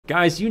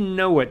Guys, you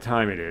know what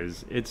time it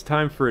is. It's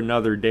time for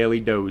another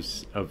daily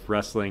dose of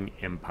Wrestling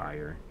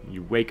Empire.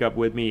 You wake up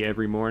with me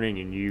every morning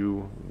and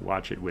you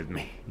watch it with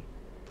me.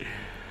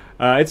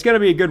 It's going to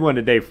be a good one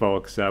today,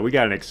 folks. We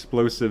got an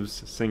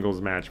explosives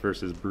singles match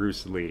versus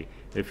Bruce Lee.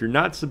 If you're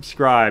not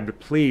subscribed,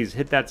 please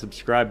hit that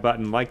subscribe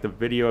button, like the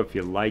video if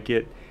you like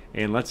it,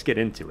 and let's get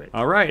into it.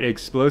 Alright,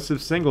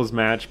 explosive singles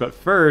match, but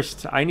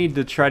first, I need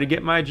to try to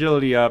get my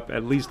agility up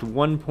at least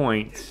 1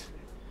 point.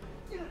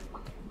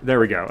 There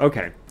we go,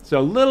 okay. So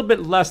a little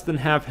bit less than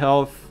half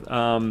health.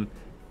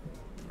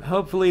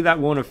 Hopefully that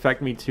won't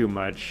affect me too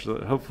much.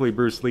 Hopefully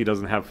Bruce Lee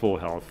doesn't have full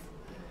health.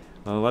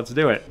 Let's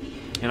do it.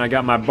 And I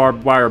got my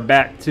barbed wire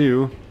back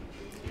too.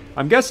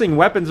 I'm guessing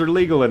weapons are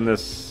legal in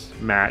this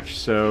match,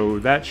 so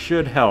that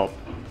should help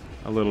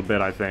a little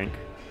bit, I think.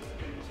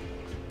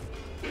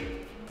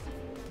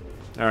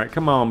 Alright,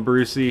 come on,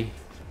 Brucey.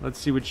 Let's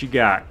see what you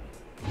got.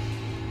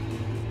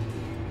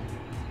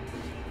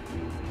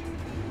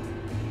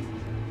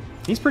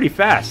 He's pretty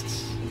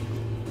fast.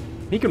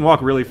 He can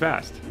walk really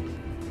fast.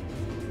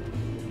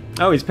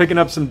 Oh, he's picking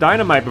up some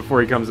dynamite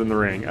before he comes in the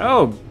ring.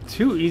 Oh,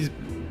 he's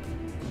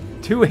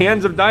two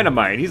hands of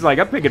dynamite. He's like,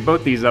 I'm picking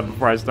both these up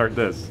before I start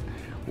this.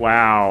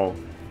 Wow.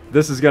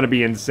 This is going to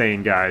be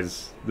insane,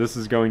 guys. This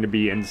is going to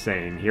be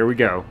insane. Here we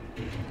go.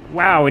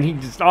 Wow, and he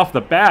just off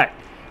the bat.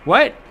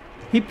 What?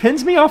 He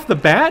pins me off the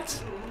bat?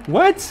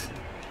 What?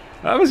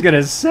 I was going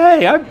to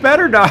say, I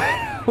better not.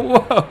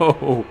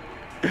 Whoa.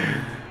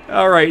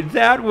 Alright,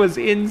 that was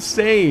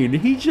insane.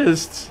 He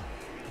just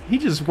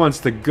wants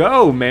to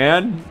go,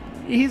 man.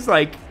 He's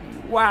like,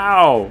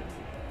 wow.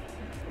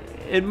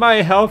 And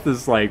my health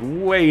is like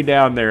way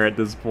down there at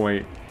this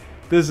point.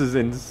 This is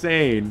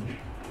insane.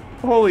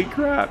 Holy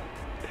crap.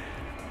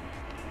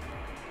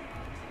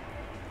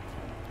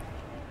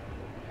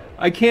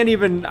 I can't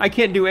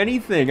do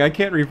anything. I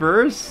can't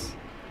reverse.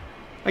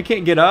 I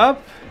can't get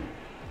up.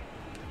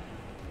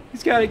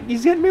 He's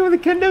hitting me with a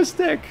kendo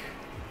stick.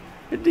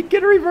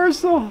 Get a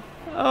reversal.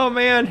 Oh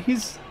man,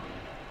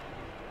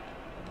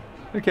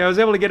 okay, I was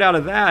able to get out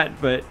of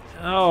that, but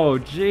oh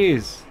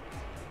jeez.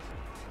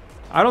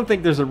 I don't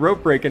think there's a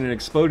rope break in an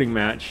exploding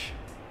match.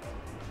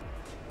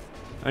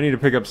 I need to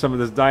pick up some of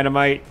this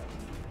dynamite.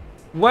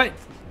 What?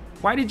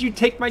 Why did you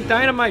take my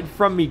dynamite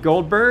from me,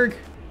 Goldberg?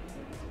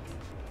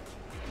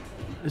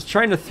 I was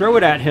trying to throw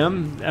it at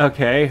him.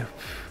 Okay.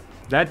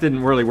 That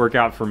didn't really work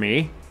out for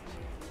me.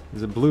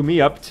 Because it blew me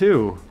up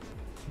too.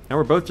 Now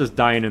we're both just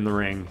dying in the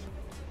ring.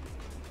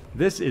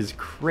 This is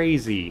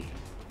crazy.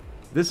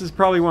 This is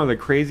probably one of the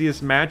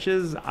craziest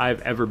matches I've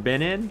ever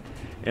been in,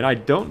 and I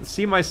don't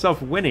see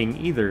myself winning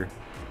either.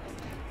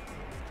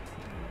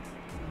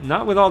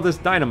 Not with all this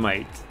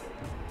dynamite,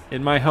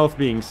 and my health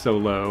being so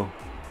low,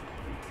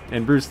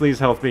 and Bruce Lee's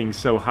health being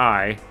so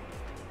high.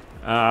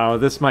 Oh,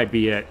 this might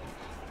be it.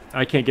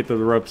 I can't get to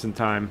the ropes in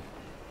time.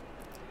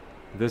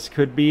 This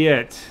could be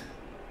it.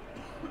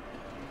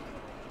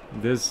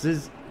 This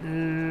is...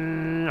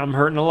 I'm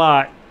hurting a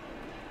lot.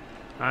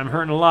 I'm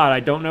hurting a lot. I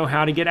don't know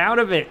how to get out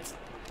of it.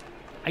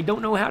 I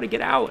don't know how to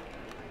get out.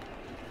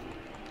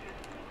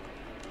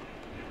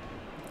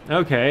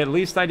 Okay, at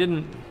least I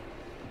didn't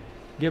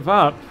give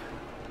up.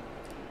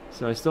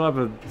 So I still have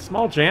a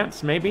small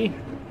chance, maybe.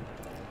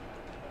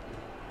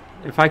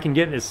 If I can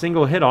get a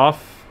single hit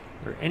off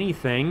or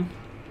anything.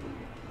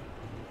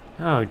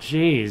 Oh,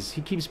 jeez.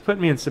 He keeps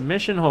putting me in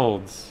submission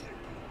holds.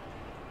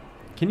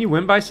 Can you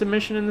win by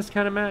submission in this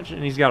kind of match?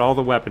 And he's got all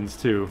the weapons,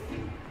 too.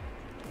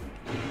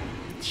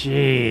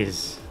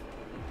 Jeez.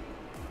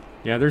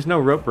 Yeah, there's no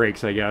rope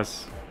breaks, I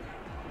guess.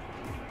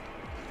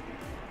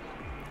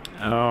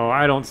 Oh,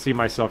 I don't see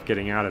myself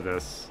getting out of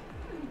this.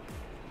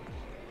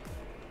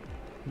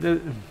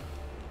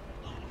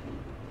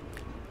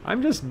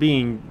 I'm just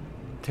being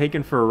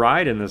taken for a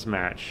ride in this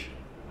match.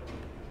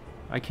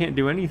 I can't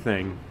do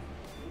anything.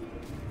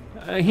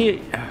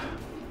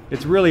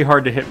 It's really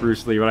hard to hit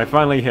Bruce Lee, but I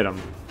finally hit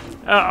him.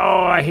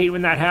 Oh, I hate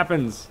when that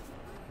happens.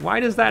 Why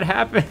does that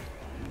happen?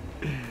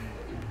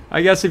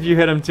 I guess if you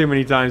hit him too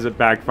many times, it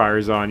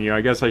backfires on you.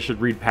 I guess I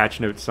should read patch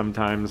notes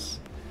sometimes.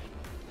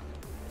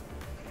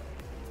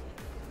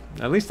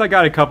 At least I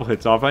got a couple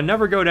hits off. I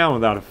never go down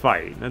without a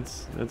fight.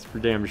 That's for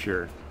damn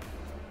sure.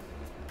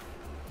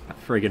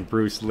 Friggin'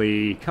 Bruce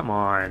Lee. Come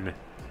on.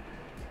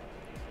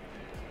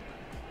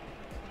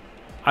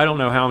 I don't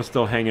know how I'm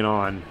still hanging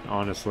on,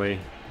 honestly.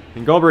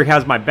 And Goldberg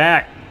has my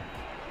back.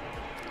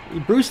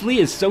 Bruce Lee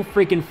is so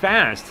freaking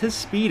fast. His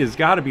speed has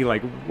got to be,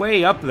 like,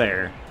 way up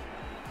there.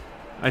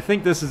 I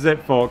think this is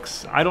it,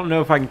 folks. I don't know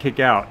if I can kick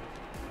out.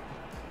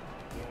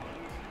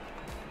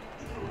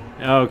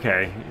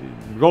 Okay.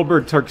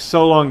 Goldberg took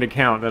so long to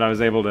count that I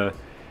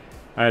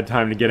had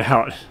time to get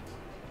out.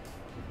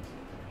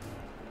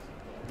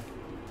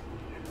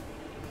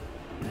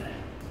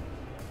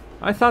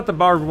 I thought the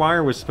barbed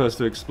wire was supposed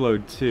to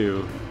explode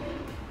too.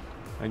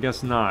 I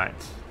guess not.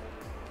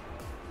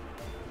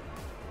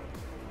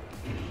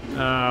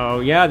 Oh,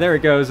 yeah, there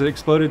it goes. It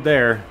exploded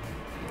there.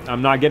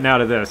 I'm not getting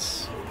out of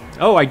this.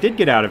 Oh, I did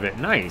get out of it.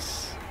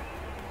 Nice.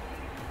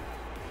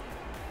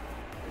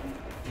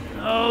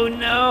 Oh,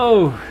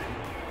 no.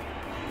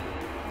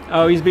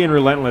 Oh, he's being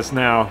relentless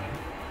now.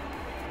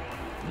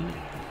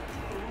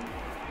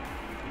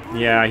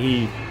 Yeah,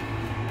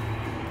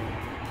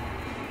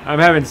 I'm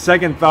having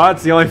second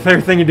thoughts. The only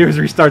fair thing to do is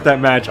restart that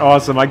match.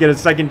 Awesome, I get a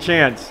second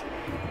chance.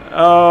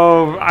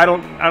 Oh, I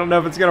don't know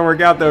if it's gonna work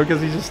out though,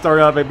 because he just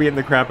started out by beating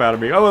the crap out of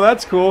me. Oh, well,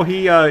 that's cool.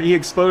 He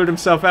exploded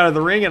himself out of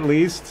the ring at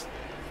least.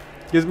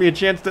 Gives me a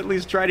chance to at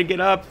least try to get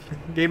up,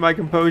 gain my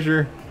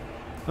composure.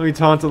 Let me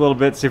taunt a little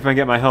bit, see if I can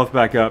get my health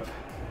back up.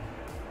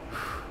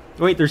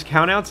 Wait, there's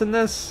countouts in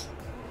this?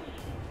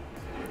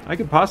 I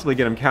could possibly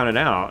get him counted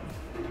out.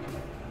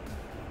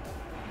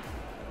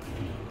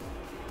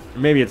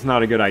 Maybe it's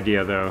not a good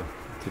idea though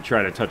to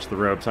try to touch the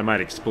ropes. I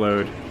might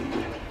explode.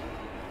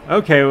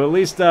 Okay, well at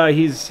least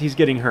he's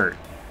getting hurt.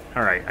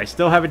 All right, I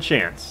still have a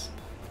chance.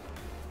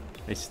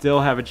 I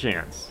still have a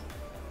chance.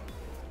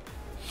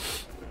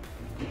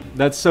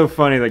 That's so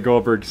funny that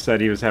Goldberg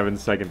said he was having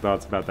second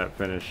thoughts about that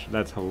finish.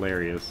 That's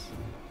hilarious.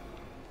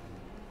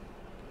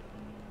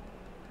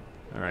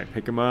 All right,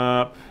 pick him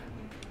up.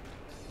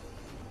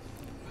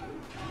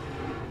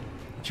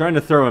 I'm trying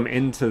to throw him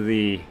into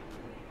the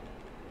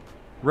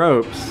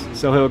ropes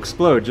so he'll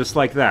explode just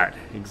like that.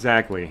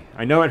 Exactly.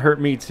 I know it hurt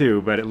me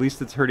too, but at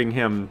least it's hurting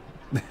him.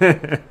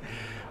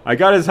 I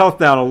got his health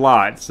down a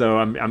lot, so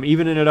I'm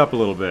evening it up a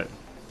little bit.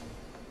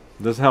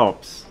 This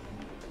helps.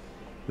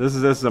 This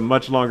is a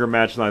much longer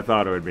match than I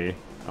thought it would be.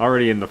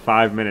 Already in the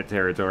 5-minute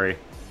territory.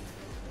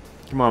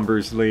 Come on,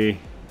 Bruce Lee.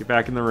 Get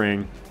back in the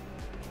ring.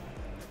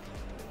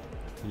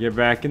 Get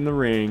back in the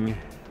ring.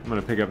 I'm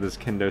gonna pick up this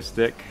kendo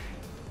stick.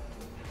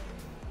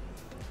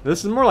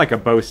 This is more like a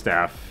bow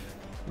staff.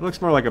 It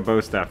looks more like a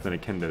bow staff than a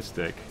kendo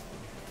stick.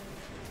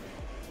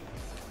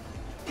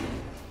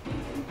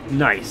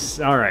 Nice.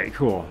 Alright,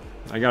 cool.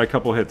 I got a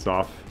couple hits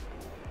off.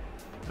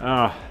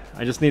 I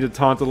just need to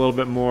taunt a little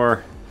bit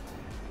more.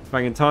 If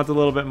I can taunt a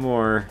little bit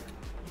more.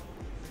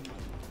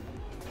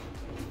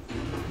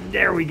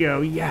 There we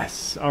go.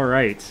 Yes.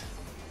 Alright.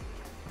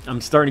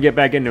 I'm starting to get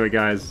back into it,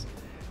 guys.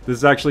 This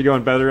is actually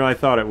going better than I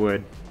thought it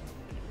would.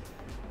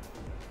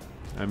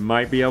 I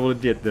might be able to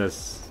get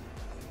this.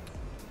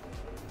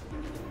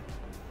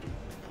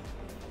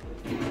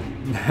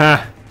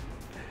 Ha!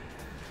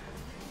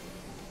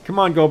 Come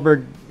on,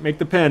 Goldberg. Make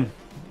the pin.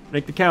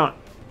 Make the count.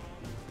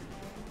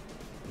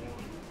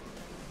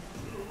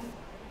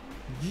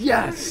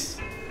 Yes!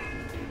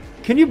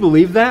 Can you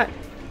believe that?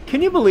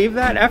 Can you believe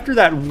that? After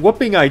that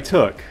whooping I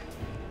took,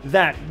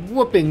 that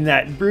whooping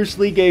that Bruce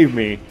Lee gave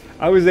me,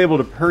 I was able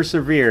to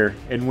persevere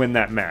and win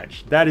that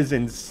match. That is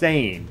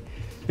insane.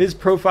 His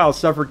profile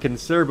suffered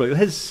considerably.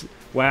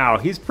 Wow,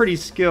 he's pretty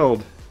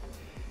skilled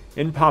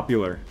and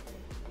popular.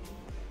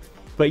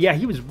 But yeah,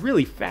 he was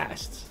really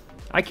fast.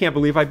 I can't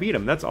believe I beat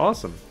him. That's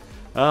awesome.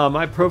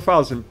 My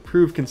profile's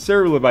improved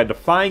considerably by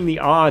defying the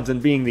odds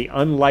and being the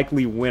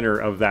unlikely winner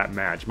of that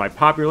match. My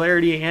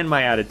popularity and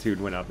my attitude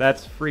went up.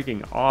 That's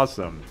freaking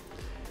awesome.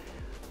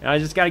 And I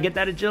just got to get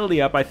that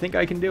agility up. I think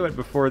I can do it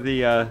before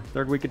the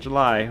third week of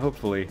July,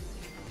 hopefully.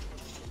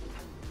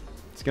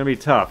 It's going to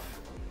be tough.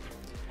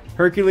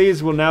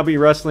 Hercules will now be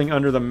wrestling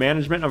under the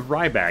management of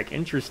Ryback.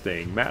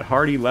 Interesting. Matt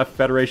Hardy left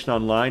Federation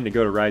Online to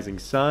go to Rising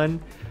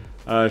Sun.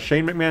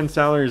 Shane McMahon's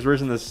salary has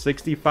risen to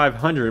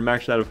 $6,500 and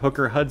maxed out of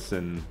Hooker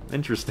Hudson.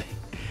 Interesting.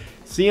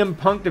 CM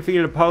Punk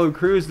defeated Apollo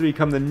Crews to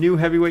become the new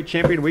heavyweight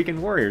champion of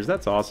Weekend Warriors.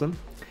 That's awesome.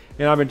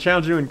 And I've been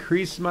challenged to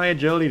increase my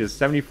agility to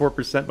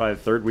 74% by the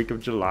third week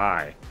of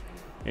July.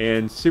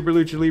 And Super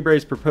Lucha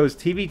Libre's proposed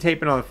TV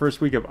taping on the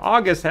first week of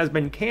August has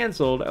been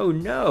canceled. Oh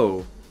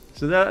no.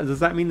 So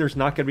does that mean there's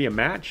not going to be a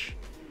match?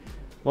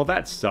 Well,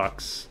 that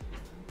sucks.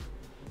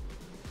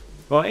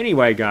 Well,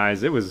 anyway,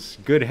 guys, it was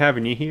good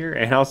having you here,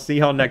 and I'll see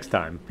y'all next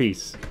time.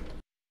 Peace.